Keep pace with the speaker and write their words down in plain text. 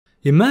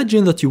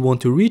Imagine that you want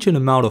to reach an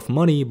amount of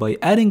money by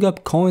adding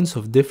up coins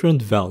of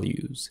different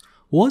values.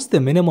 What's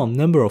the minimum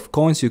number of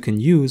coins you can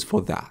use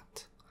for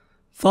that?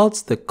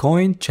 That's the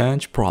coin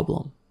change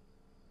problem.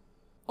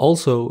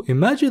 Also,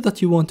 imagine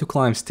that you want to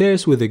climb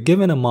stairs with a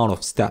given amount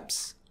of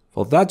steps.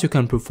 For that you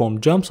can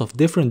perform jumps of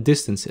different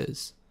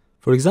distances.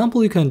 For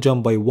example, you can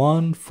jump by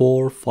 1,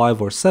 4,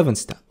 5 or 7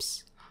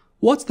 steps.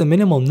 What's the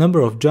minimum number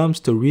of jumps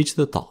to reach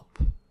the top?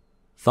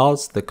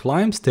 That's the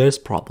climb stairs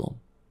problem.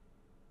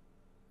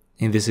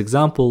 In this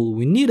example,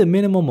 we need a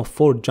minimum of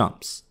 4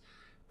 jumps.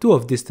 2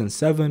 of distance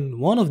 7,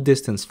 1 of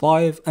distance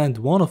 5 and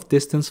 1 of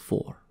distance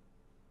 4.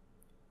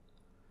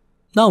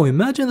 Now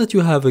imagine that you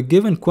have a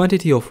given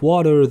quantity of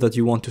water that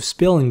you want to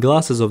spill in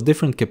glasses of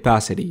different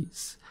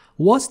capacities.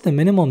 What's the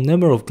minimum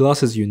number of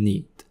glasses you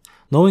need,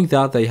 knowing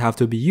that they have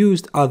to be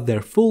used at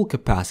their full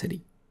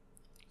capacity?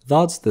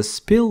 That's the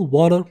spill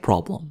water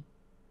problem.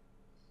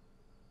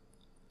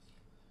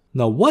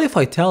 Now what if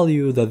I tell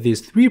you that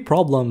these 3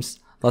 problems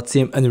that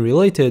seem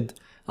unrelated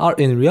are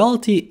in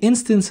reality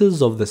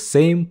instances of the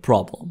same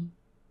problem?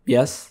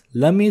 Yes,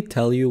 let me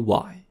tell you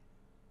why.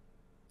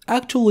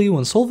 Actually,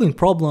 when solving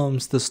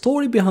problems, the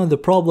story behind the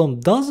problem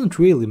doesn't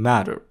really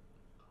matter.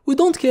 We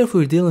don't care if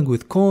we're dealing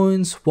with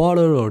coins,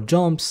 water or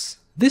jumps.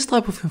 This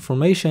type of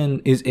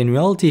information is in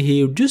reality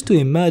here just to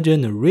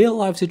imagine a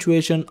real-life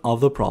situation of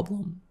the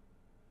problem.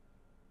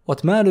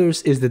 What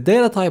matters is the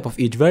data type of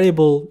each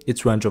variable,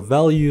 its range of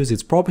values,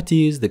 its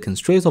properties, the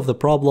constraints of the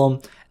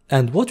problem,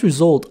 and what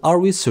result are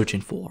we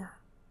searching for.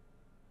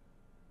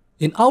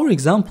 In our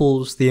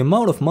examples, the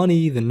amount of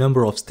money, the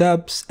number of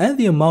steps, and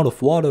the amount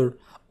of water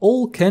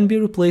all can be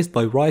replaced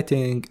by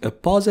writing a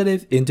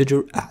positive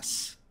integer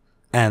s.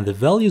 And the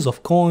values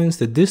of coins,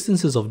 the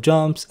distances of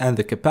jumps, and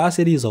the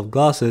capacities of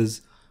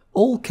glasses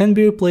all can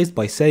be replaced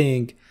by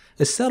saying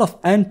a set of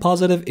n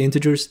positive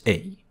integers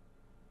a.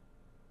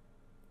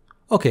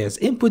 Okay, as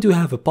input we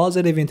have a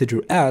positive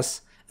integer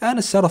s and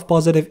a set of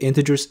positive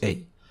integers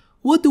a.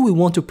 What do we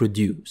want to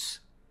produce?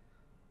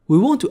 We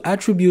want to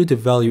attribute a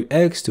value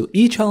x to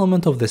each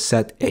element of the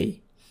set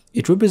a.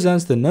 It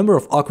represents the number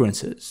of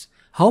occurrences.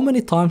 How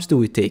many times do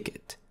we take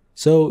it?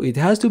 So it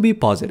has to be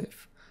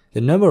positive.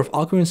 The number of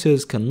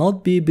occurrences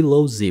cannot be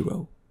below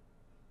 0.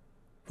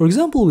 For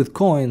example, with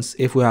coins,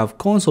 if we have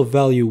coins of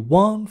value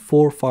 1,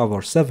 4, 5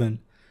 or 7,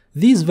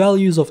 these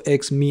values of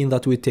x mean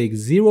that we take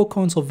 0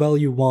 coins of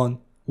value 1,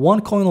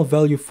 1 coin of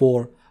value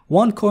 4,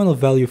 1 coin of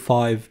value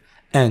 5,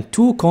 and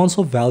 2 coins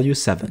of value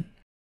 7.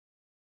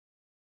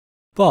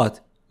 But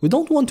we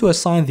don't want to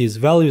assign these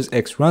values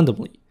x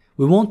randomly.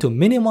 We want to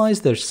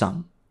minimize their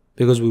sum,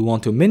 because we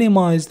want to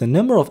minimize the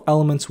number of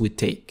elements we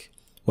take,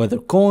 whether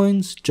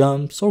coins,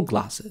 jumps, or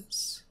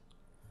glasses,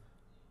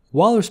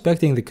 while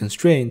respecting the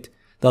constraint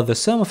that the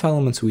sum of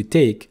elements we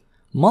take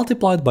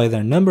multiplied by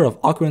their number of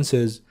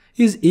occurrences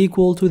is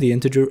equal to the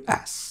integer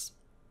s.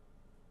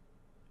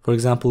 For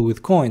example,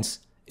 with coins,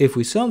 if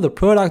we sum the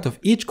product of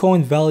each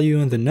coin value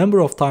and the number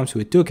of times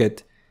we took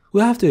it,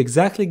 we have to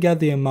exactly get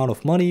the amount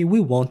of money we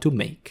want to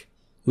make,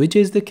 which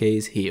is the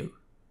case here.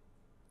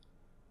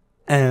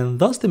 And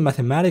thus the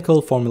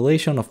mathematical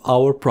formulation of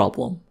our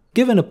problem.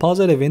 Given a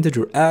positive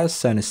integer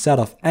s and a set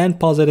of n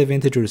positive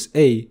integers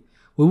a,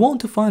 we want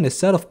to find a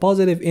set of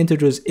positive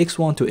integers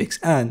x1 to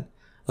xn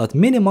that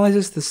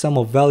minimizes the sum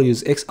of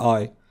values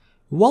xi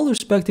while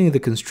respecting the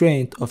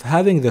constraint of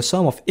having the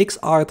sum of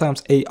xi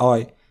times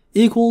ai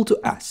equal to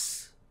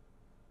s.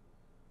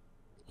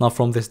 Now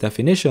from this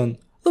definition,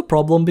 the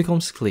problem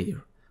becomes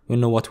clear. We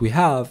know what we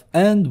have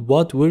and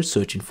what we're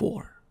searching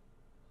for.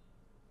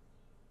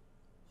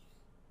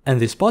 And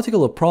this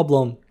particular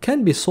problem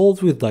can be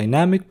solved with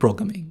dynamic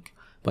programming,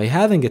 by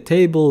having a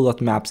table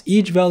that maps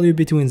each value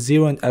between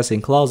 0 and s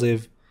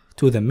inclusive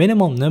to the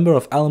minimum number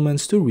of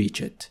elements to reach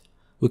it.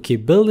 We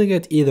keep building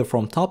it either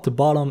from top to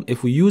bottom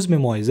if we use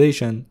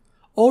memoization,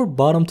 or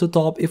bottom to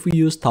top if we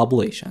use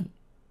tabulation.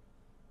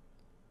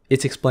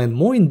 It's explained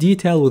more in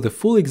detail with a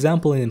full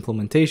example and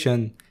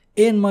implementation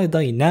in my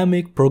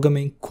dynamic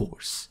programming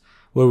course,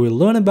 where we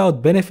learn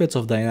about benefits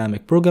of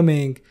dynamic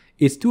programming,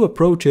 its 2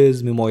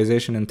 approaches,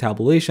 memoization and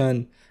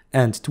tabulation,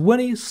 and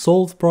 20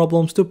 solved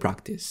problems to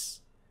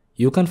practice.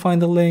 You can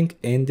find the link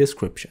in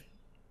description.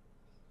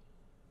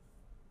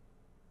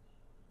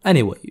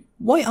 Anyway,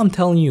 why I'm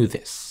telling you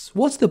this?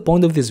 What's the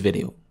point of this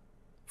video?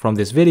 From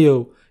this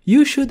video,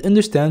 you should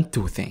understand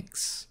 2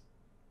 things.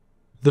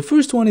 The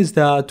first one is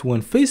that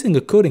when facing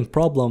a coding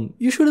problem,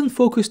 you shouldn't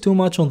focus too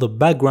much on the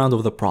background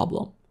of the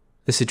problem,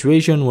 the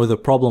situation where the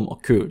problem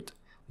occurred.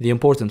 The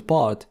important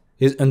part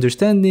is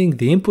understanding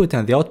the input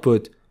and the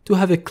output to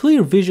have a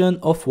clear vision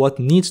of what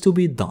needs to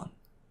be done.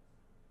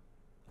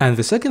 And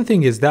the second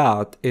thing is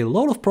that a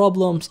lot of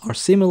problems are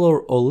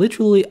similar or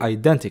literally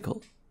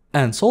identical,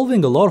 and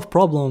solving a lot of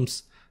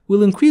problems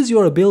will increase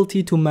your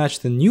ability to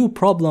match the new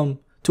problem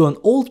to an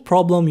old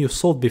problem you've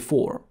solved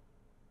before.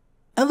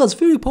 And that's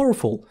very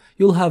powerful.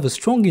 You'll have a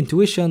strong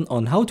intuition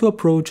on how to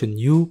approach a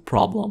new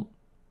problem.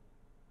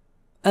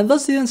 And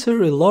that's the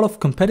answer a lot of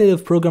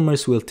competitive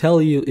programmers will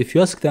tell you if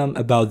you ask them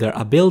about their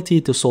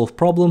ability to solve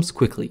problems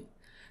quickly.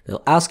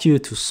 They'll ask you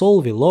to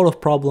solve a lot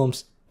of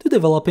problems to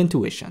develop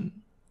intuition.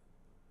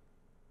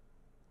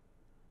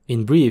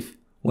 In brief,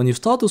 when you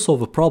start to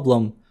solve a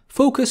problem,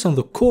 focus on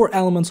the core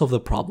elements of the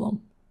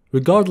problem,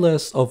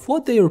 regardless of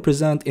what they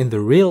represent in the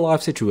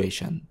real-life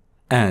situation,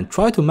 and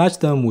try to match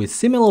them with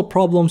similar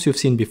problems you've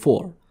seen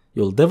before.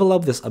 You'll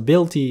develop this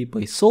ability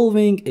by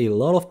solving a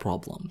lot of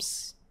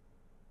problems.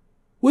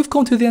 We've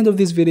come to the end of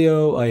this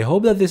video. I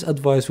hope that this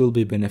advice will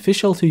be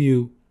beneficial to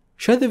you.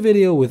 Share the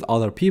video with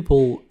other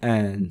people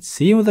and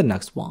see you in the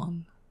next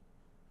one.